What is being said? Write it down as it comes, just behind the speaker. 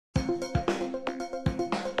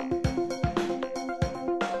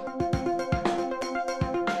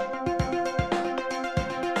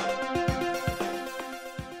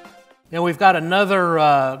Now we've got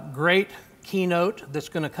another great keynote that's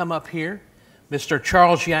going to come up here. Mr.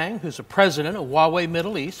 Charles Yang, who's the president of Huawei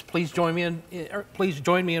Middle East. Please join me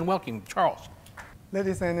in welcoming Charles.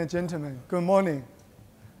 Ladies and gentlemen, good morning.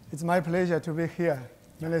 It's my pleasure to be here.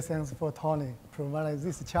 Many thanks for Tony providing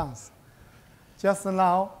this chance. Just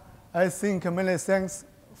now, I think many thanks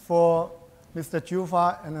for Mr.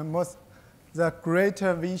 Jufa and the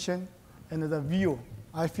greater vision and the view.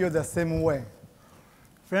 I feel the same way.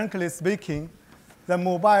 Frankly speaking, the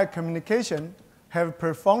mobile communication have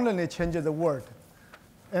profoundly changed the world.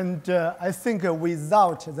 And I think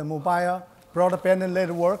without the mobile broadband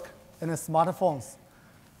network and the smartphones,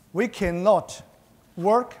 we cannot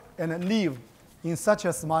work and live in such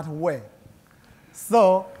a smart way.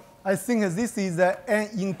 So I think this is an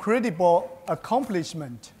incredible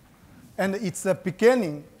accomplishment, and it's a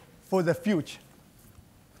beginning for the future.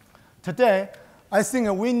 Today, I think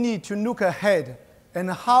we need to look ahead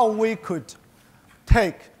and how we could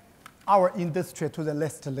take our industry to the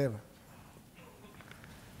next level.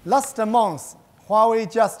 Last month,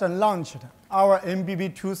 Huawei just launched our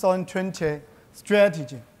MBB 2020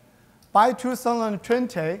 strategy. By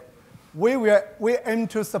 2020, we aim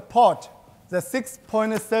to support the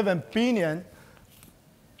 6.7 billion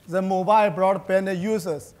the mobile broadband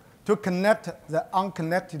users to connect the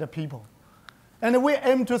unconnected people. And we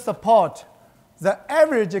aim to support the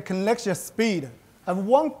average connection speed of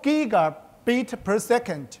 1 gigabit per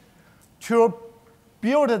second to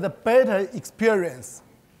build the better experience.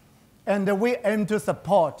 And we aim to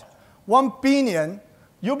support 1 billion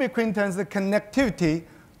ubiquitous connectivity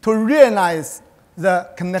to realize the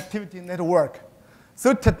connectivity network.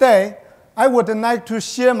 So today, I would like to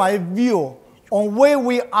share my view on where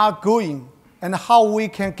we are going and how we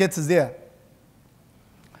can get there.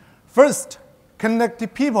 First,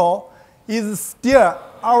 connected people is still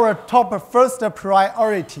our top first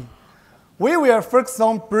priority. We will focus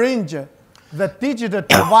on bridging the digital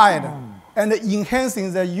divide and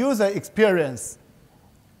enhancing the user experience.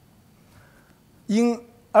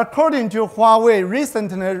 According to Huawei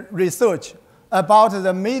recent research about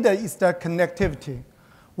the Middle East connectivity,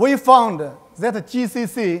 we found that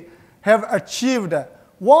GCC have achieved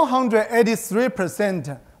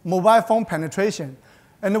 183% mobile phone penetration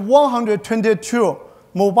and 122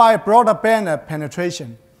 mobile broadband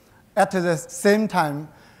penetration. At the same time,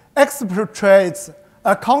 expatriates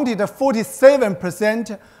accounted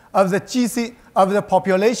 47% of the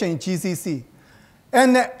population in GCC,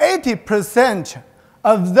 and 80%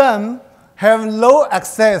 of them have low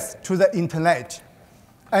access to the internet.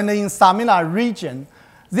 And in Samina region,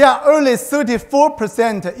 there are only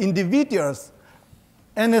 34% individuals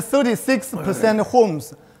and 36%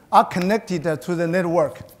 homes are connected to the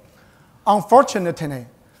network. Unfortunately,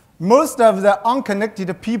 most of the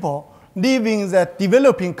unconnected people live in the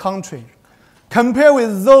developing country. Compared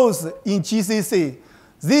with those in GCC,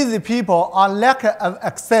 these people are lack of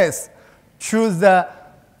access to the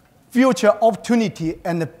future opportunity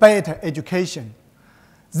and better education.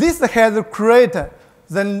 This has created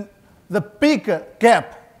the big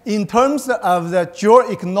gap in terms of the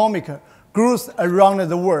geo-economic growth around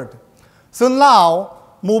the world. So now,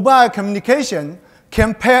 mobile communication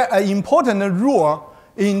can play an important role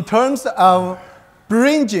in terms of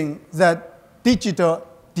bridging the digital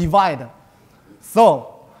divide. So,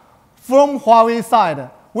 from Huawei side,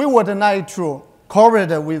 we would like to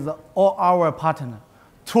cooperate with all our partners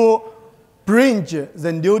to bridge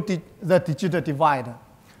the digital divide.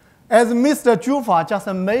 As Mr. Jufa just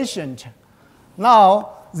mentioned,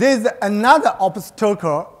 now there is another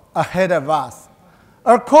obstacle ahead of us.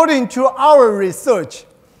 According to our research,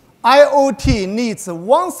 IoT needs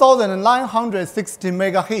 1,960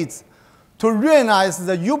 megahertz to realize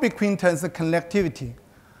the ubiquitous connectivity.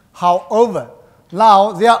 However,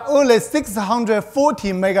 now there are only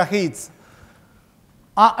 640 megahertz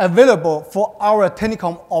are available for our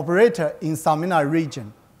telecom operator in Samina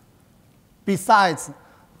region. Besides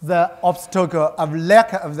the obstacle of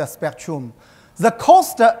lack of the spectrum, the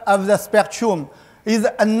cost of the spectrum is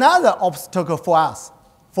another obstacle for us.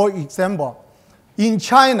 For example, in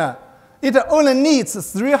China, it only needs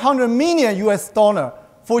 $300 million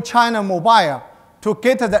for China Mobile to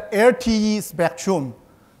get the LTE spectrum.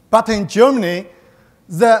 But in Germany,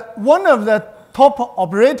 one of the top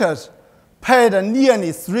operators paid nearly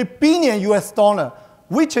 $3 billion,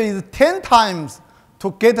 which is 10 times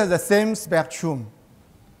to get the same spectrum.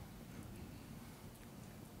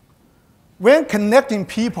 When connecting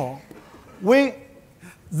people, we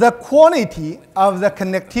the quality of the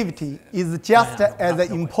connectivity is just as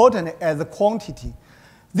important as the quantity.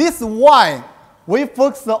 This is why we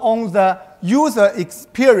focus on the user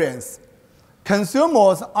experience.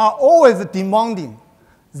 Consumers are always demanding.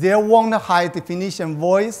 They want high-definition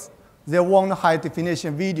voice, they want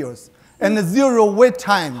high-definition videos, and zero wait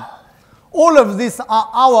time. All of these are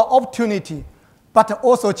our opportunity, but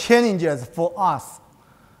also challenges for us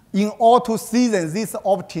in order to seize this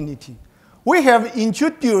opportunity. We have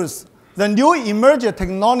introduced the new emerging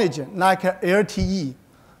technology like LTE,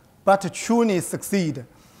 but to truly succeed,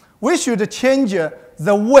 we should change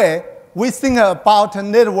the way we think about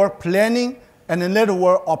network planning and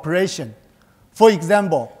network operation. For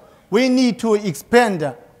example, we need to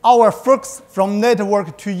expand our focus from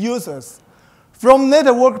network to users, from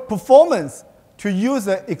network performance to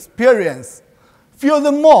user experience.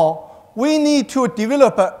 Furthermore, we need to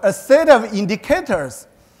develop a set of indicators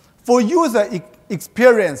for user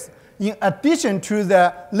experience in addition to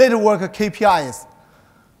the network KPIs.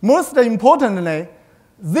 Most importantly,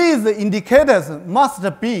 these indicators must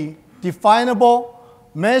be definable,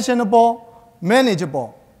 measurable,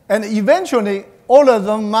 manageable, and eventually all of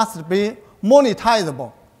them must be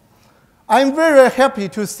monetizable. I'm very happy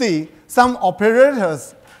to see some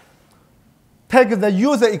operators take the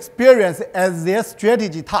user experience as their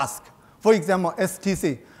strategy task. For example,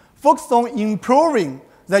 STC, focus on improving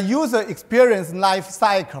the user experience life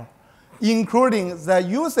cycle, including the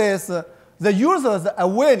user's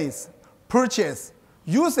awareness, purchase,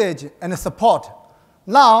 usage, and support.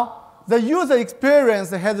 Now, the user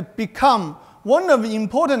experience has become one of the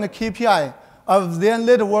important KPI of their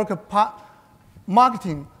network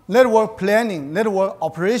marketing, network planning, network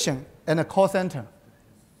operation, and call center.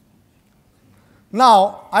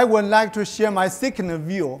 Now, I would like to share my second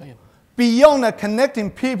view. Beyond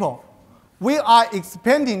connecting people, we are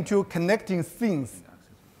expanding to connecting things.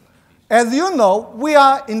 As you know, we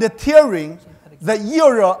are entering the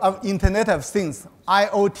era of Internet of Things,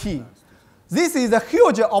 IoT. This is a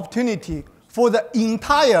huge opportunity for the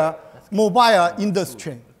entire mobile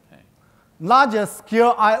industry. Larger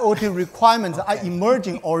scale IoT requirements are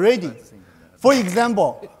emerging already. For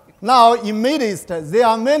example, now in Middle East, there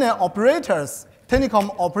are many operators,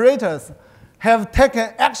 telecom operators, have taken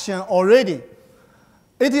action already.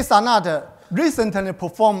 Etisalat recently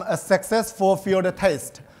performed a successful field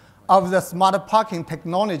test of the smart parking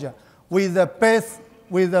technology with the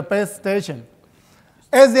base station.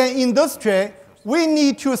 As an industry, we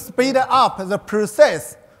need to speed up the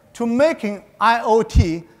process to making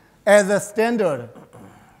IoT as a standard.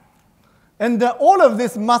 And all of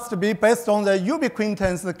this must be based on the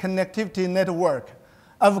ubiquitous connectivity network.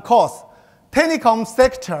 Of course, telecom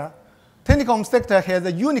sector has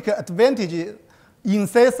a unique advantage in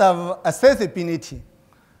sense of accessibility.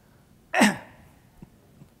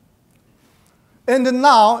 And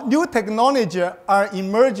now, new technologies are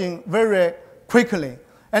emerging very quickly.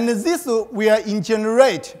 And this will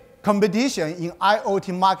generate competition in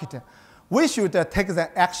IoT market. We should take the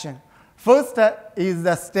action. First is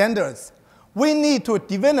the standards. We need to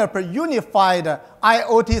develop unified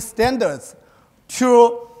IoT standards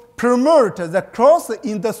to promote the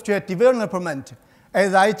cross-industry development.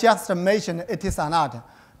 As I just mentioned, Etisalat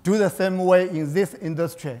do the same way in this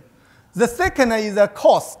industry. The second is the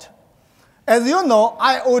cost. As you know,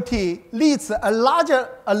 IoT leads a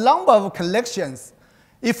number of collections.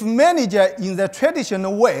 If managed in the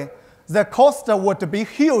traditional way, the cost would be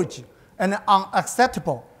huge and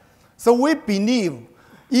unacceptable. So we believe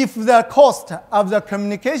if the cost of the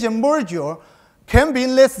communication module can be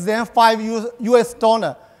less than $5,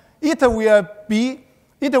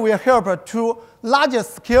 it will help to larger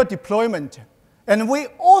scale deployment. And we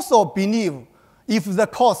also believe if the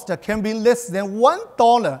cost can be less than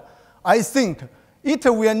 $1, I think it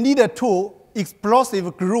will lead to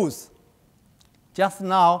explosive growth. Just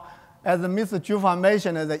now, as Mr. Jufa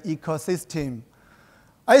mentioned, the ecosystem.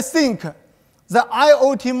 I think the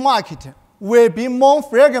IoT market will be more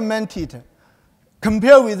fragmented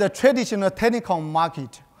compared with the traditional telecom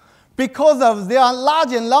market because of their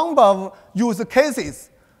large number of use cases,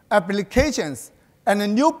 applications,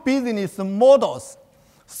 and new business models.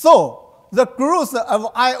 So the growth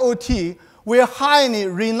of IoT will highly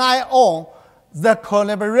rely on the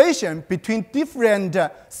collaboration between different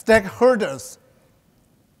stakeholders.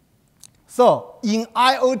 So in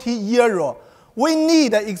IoT era, we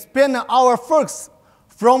need to expand our focus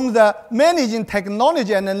from the managing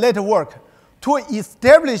technology and network to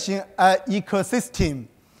establishing an ecosystem.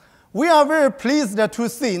 We are very pleased to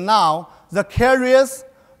see now the carriers,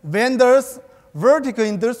 vendors, vertical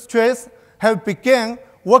industries have begun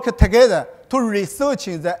work together to research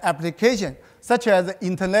the application such as the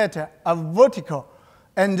Internet of Vertical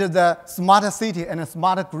and the smart city and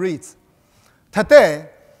smart grids. Today,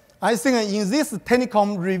 I think in this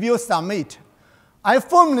Telecom Review Summit, I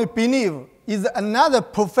firmly believe is another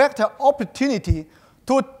perfect opportunity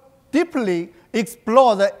to deeply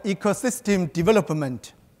explore the ecosystem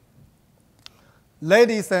development.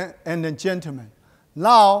 Ladies and gentlemen,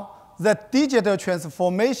 now the digital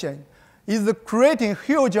transformation is creating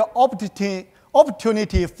huge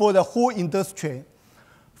opportunity for the whole industry.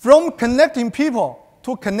 From connecting people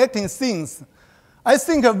to connecting things, I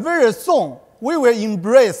think very soon we will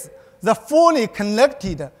embrace the fully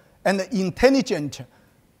connected and intelligent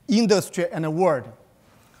industry and world.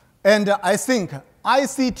 And I think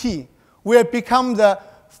ICT will become the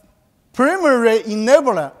primary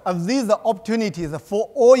enabler of these opportunities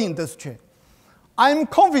for all industry. I'm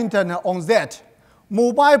confident on that.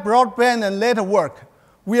 Mobile broadband network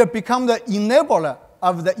will become the enabler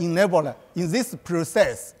of the enabler in this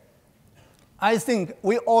process. I think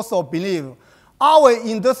we also believe our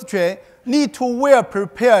industry need to well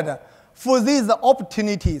prepared for these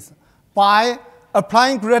opportunities by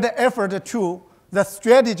applying greater effort to the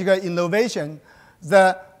strategic innovation,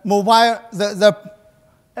 the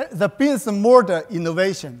business model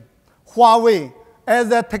innovation. Huawei,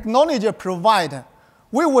 as a technology provider,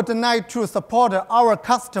 we would like to support our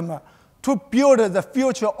customer to build the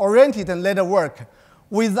future-oriented network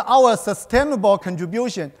with our sustainable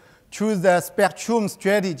contribution to the spectrum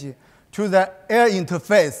strategy, to the air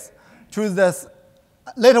interface, to the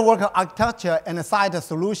network architecture and site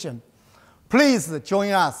solution. Please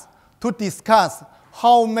join us to discuss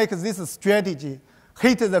how to make this strategy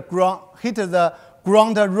hit the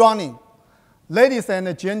ground running. Ladies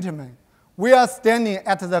and gentlemen, we are standing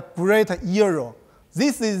at the great era.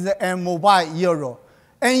 This is a mobile era,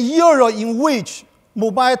 an era in which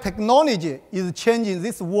mobile technology is changing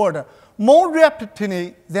this world more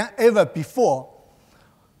rapidly than ever before.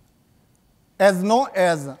 As long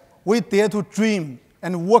as we dare to dream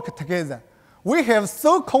and work together, we have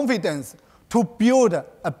so confidence to build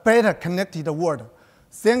a better connected world.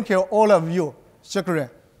 Thank you, all of you. Shukran.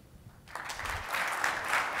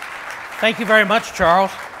 Thank you very much,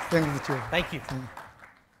 Charles. Thank you, Chair. Thank you.